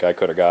don't think I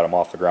could have got them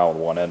off the ground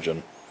with one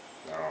engine.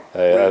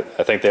 No.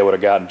 I think they would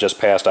have gotten just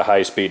past a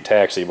high-speed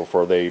taxi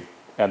before they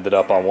ended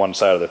up on one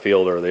side of the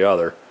field or the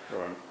other.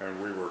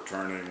 And we were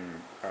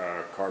turning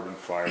carbon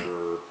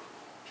fiber,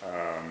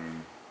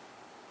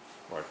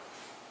 what,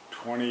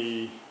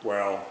 20,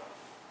 well,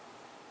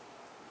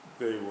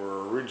 they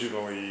were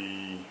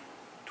originally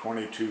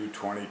 22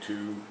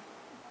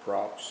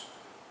 props,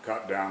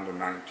 cut down to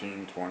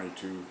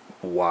 1922.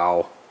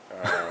 Wow.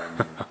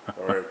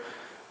 So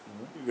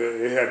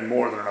it had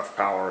more than enough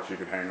power if you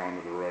could hang on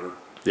to the rudder.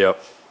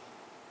 Yep.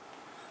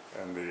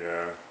 And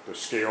the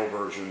scale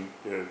version,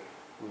 it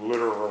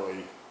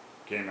literally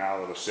came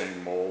out of the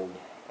same mold,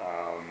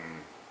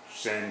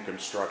 same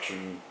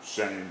construction,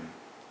 same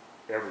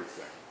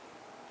everything.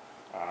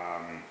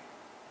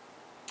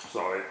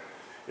 So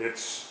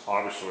it's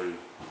obviously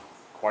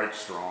quite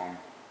strong,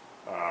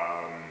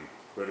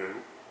 but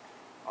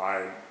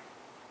I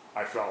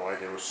felt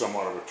like it was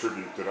somewhat of a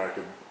tribute that I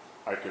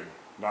could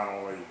not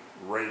only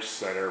race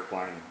that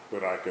airplane,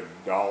 but I could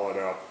doll it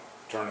up,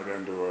 turn it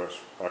into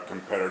a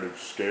competitive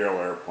scale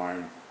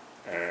airplane,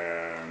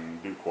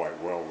 and do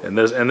quite well with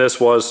it. And this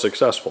was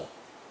successful.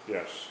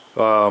 Yes.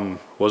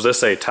 Was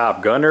this a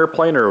Top Gun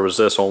airplane or was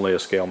this only a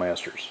Scale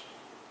Masters?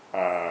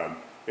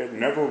 It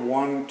never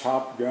won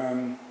Top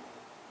Gun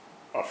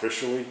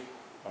officially.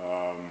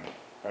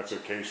 That's a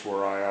case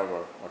where I have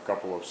a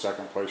couple of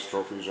second place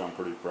trophies I'm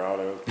pretty proud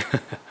of.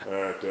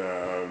 But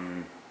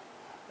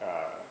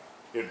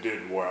it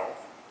did well.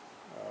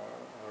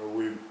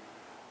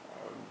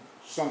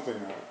 Something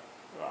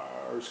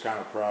I was kind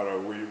of proud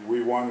of.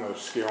 We won the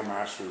Scale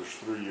Masters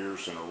 3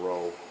 years in a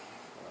row.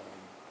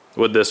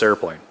 With this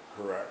airplane?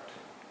 Correct.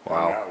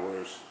 Wow. And that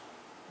was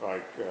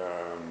like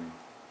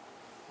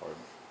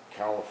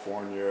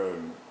California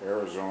and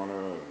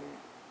Arizona, and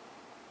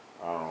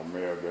I don't know,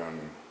 may have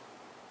been,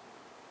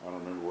 I don't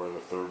remember where the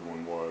third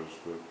one was,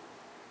 but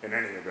in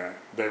any event,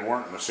 they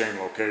weren't in the same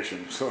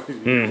location, so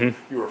you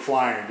were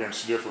flying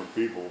against different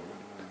people.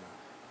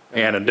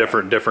 And in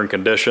different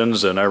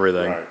conditions and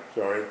everything. Right.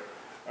 So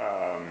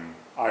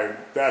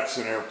that's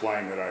an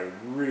airplane that I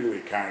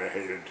really kind of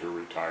hated to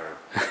retire.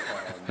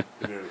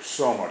 It was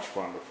so much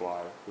fun to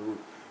fly.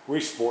 We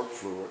sport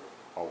flew it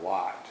a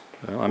lot.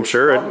 Well, I'm which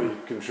sure probably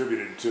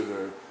contributed to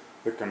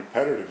the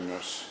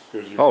competitiveness,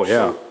 because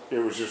it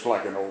was just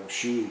like an old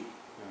shoe,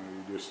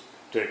 and you just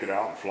take it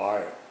out and fly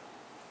it.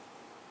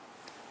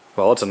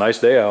 Well, it's a nice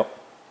day out.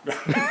 The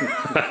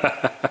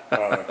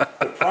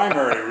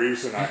primary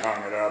reason I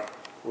hung it up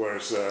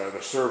was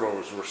the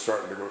servos were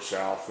starting to go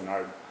south, and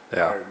I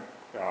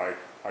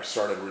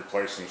started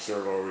replacing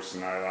servos,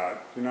 and I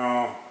thought, you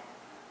know,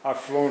 I've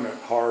flown it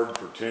hard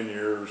for 10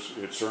 years.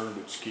 It's earned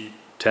its keep.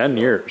 10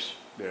 years?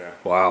 Yeah.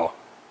 Wow.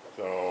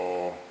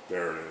 So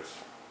there it is.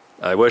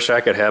 I wish I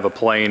could have a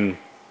plane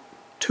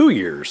 2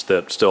 years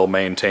that still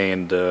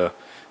maintained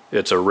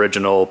its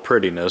original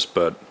prettiness,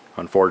 but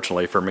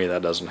unfortunately for me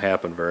that doesn't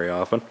happen very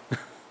often.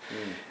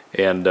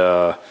 And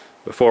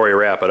before we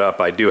wrap it up,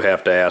 I do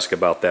have to ask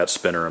about that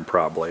spinner and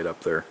prop blade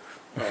up there.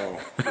 Oh,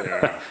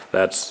 yeah.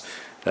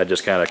 That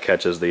just kind of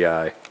catches the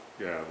eye.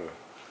 Yeah,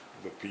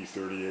 the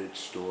P-38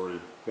 story.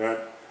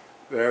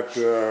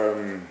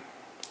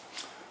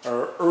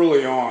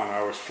 Early on,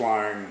 I was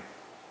flying,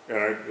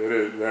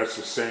 and that's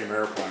the same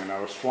airplane. I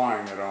was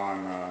flying it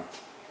on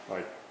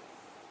like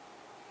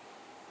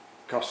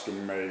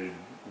custom-made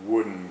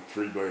wooden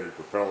three-bladed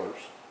propellers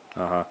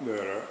that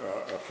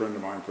a friend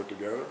of mine put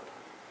together.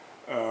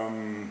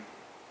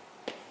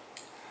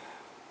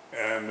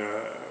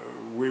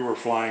 and we were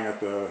flying at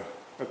the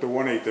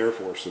 1/8th Air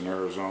Force in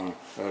Arizona.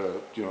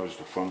 You know, just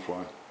a fun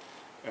fly.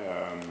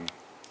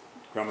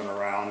 Coming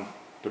around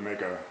to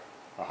make a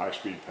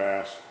high-speed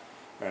pass,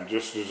 and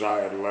just as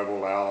I had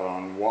leveled out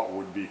on what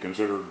would be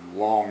considered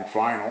long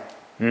final,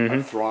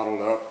 I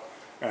throttled up,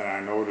 and I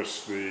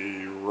noticed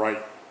the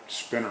right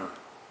spinner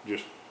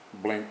just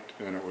blinked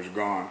and it was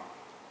gone.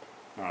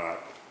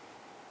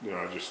 You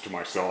know, just to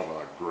myself, I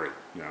thought, great,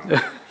 you know,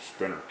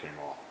 spinner came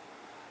off.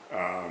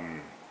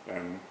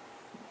 And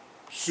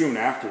soon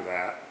after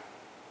that,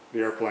 the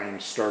airplane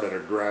started a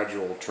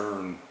gradual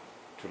turn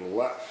to the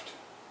left.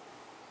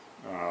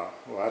 Well,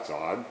 that's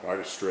odd. I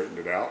just straightened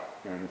it out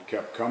and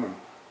kept coming.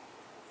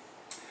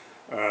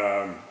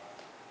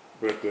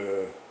 But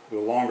the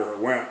longer it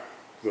went,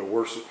 the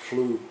worse it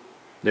flew.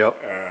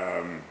 Yep.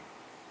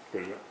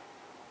 'Cause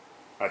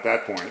at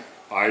that point,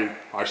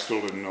 I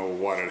still didn't know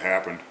what had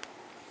happened.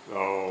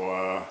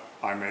 So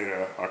I made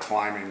a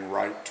climbing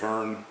right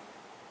turn,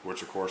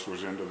 which of course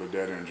was into the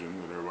dead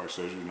engine that everybody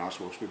says you're not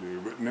supposed to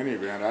do. But in any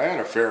event, I had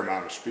a fair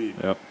amount of speed.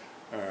 Yep.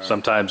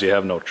 Sometimes you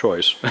have no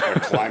choice. A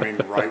climbing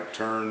right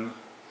turn,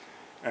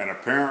 and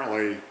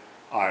apparently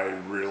I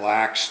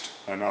relaxed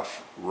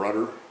enough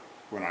rudder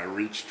when I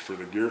reached for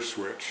the gear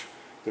switch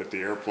that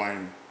the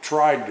airplane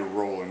tried to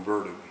roll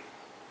inverted,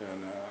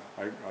 and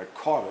I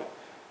caught it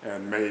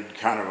and made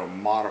kind of a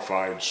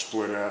modified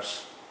split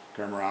S,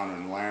 came around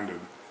and landed.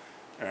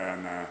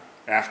 And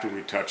after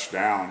we touched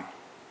down,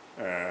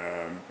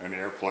 and the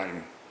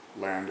airplane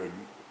landed,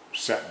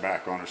 set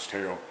back on its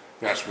tail,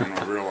 that's when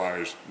I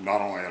realized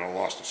not only had I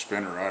lost a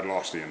spinner, I had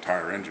lost the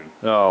entire engine.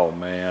 Oh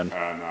man.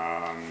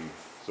 And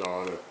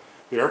so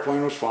the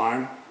airplane was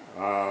fine.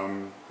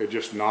 It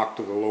just knocked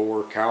the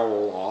lower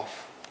cowl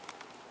off.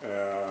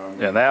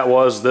 And that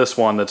was this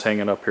one that's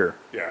hanging up here.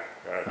 Yeah,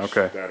 that's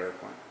okay. That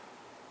airplane.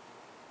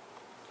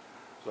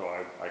 So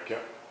I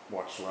kept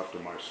what's left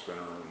of my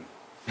spinner and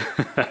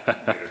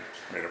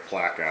made a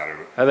plaque out of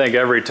it. I think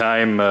every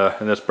time,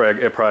 and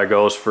it probably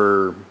goes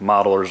for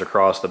modelers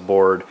across the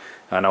board.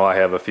 I know I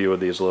have a few of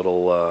these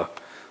little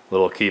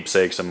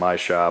keepsakes in my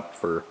shop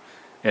for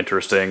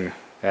interesting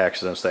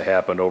accidents that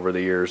happened over the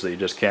years that you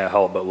just can't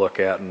help but look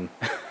at and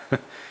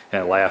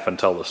and laugh and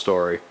tell the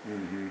story.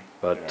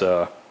 But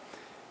yeah,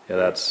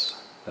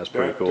 that's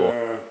pretty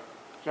cool.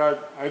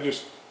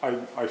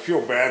 I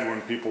feel bad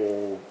when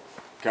people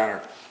kind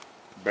of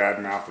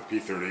badmouth the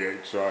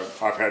P-38. So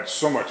I've had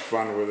so much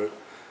fun with it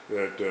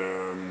that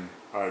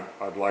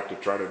I'd like to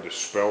try to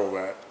dispel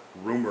that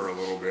rumor a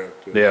little bit.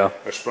 Yeah.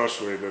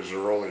 Especially the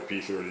Zeroli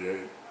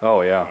P-38.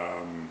 Oh yeah.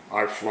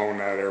 I've flown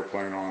that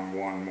airplane on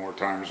one more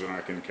times than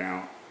I can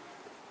count.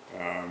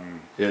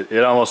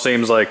 It almost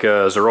seems like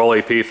a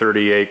Zeroli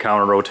P-38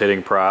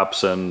 counter-rotating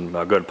props and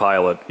a good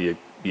pilot,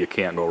 you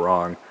can't go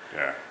wrong.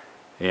 Yeah.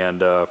 And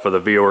for the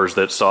viewers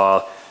that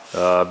saw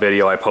a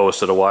video I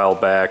posted a while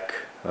back,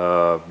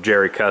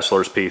 Jerry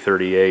Kessler's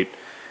P-38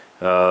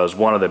 is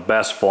one of the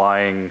best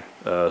flying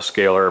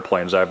scale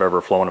airplanes I've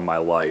ever flown in my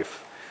life.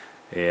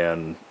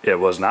 And it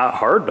was not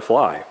hard to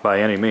fly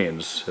by any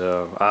means.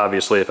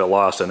 Obviously, if it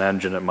lost an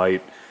engine, it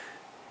might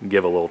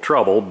give a little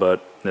trouble,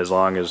 but as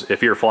long as,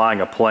 if you're flying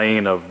a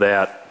plane of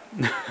that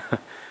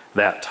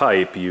that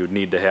type, you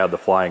need to have the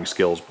flying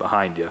skills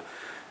behind you.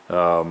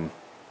 But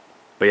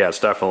yeah, it's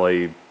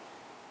definitely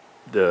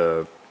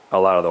a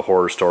lot of the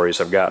horror stories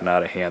have gotten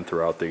out of hand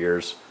throughout the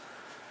years.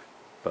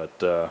 But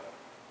yeah,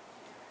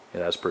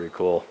 that's pretty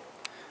cool.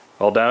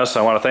 Well, Dennis,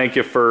 I want to thank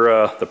you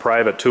for the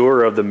private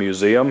tour of the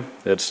museum.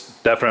 It's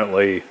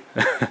definitely,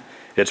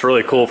 it's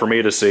really cool for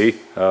me to see.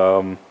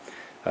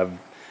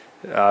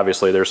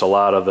 Obviously, there's a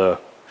lot of the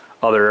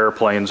other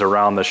airplanes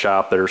around the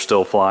shop that are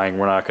still flying.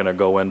 We're not going to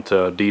go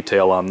into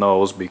detail on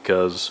those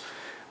because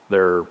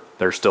they're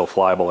still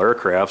flyable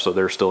aircraft, so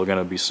they're still going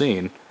to be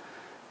seen.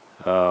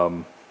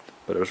 But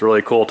it was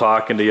really cool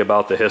talking to you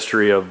about the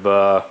history of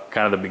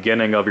kind of the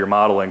beginning of your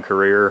modeling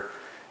career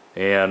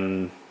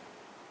and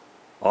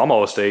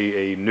almost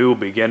a new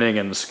beginning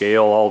in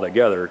scale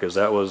altogether, because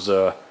that was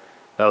a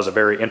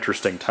very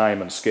interesting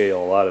time and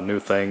scale. A lot of new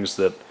things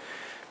that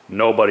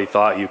nobody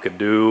thought you could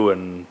do,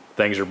 and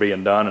things are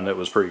being done, and it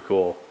was pretty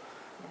cool.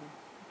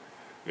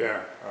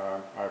 Yeah,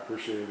 I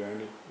appreciate it,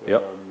 Andy.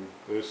 Yep.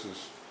 This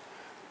is,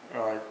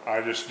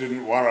 I just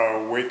didn't want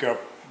to wake up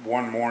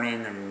one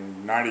morning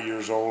and 90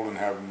 years old and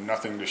have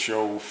nothing to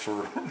show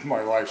for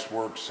my life's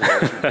work. So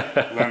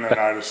Len and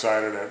I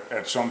decided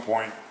at some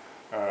point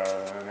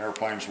an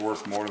airplane's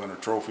worth more than a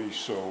trophy,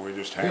 so we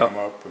just hang them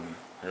up, and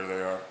here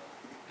they are.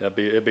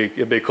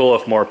 It'd be cool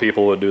if more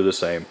people would do the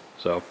same.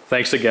 So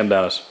thanks again,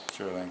 Dennis.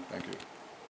 Sure thing. Thank you.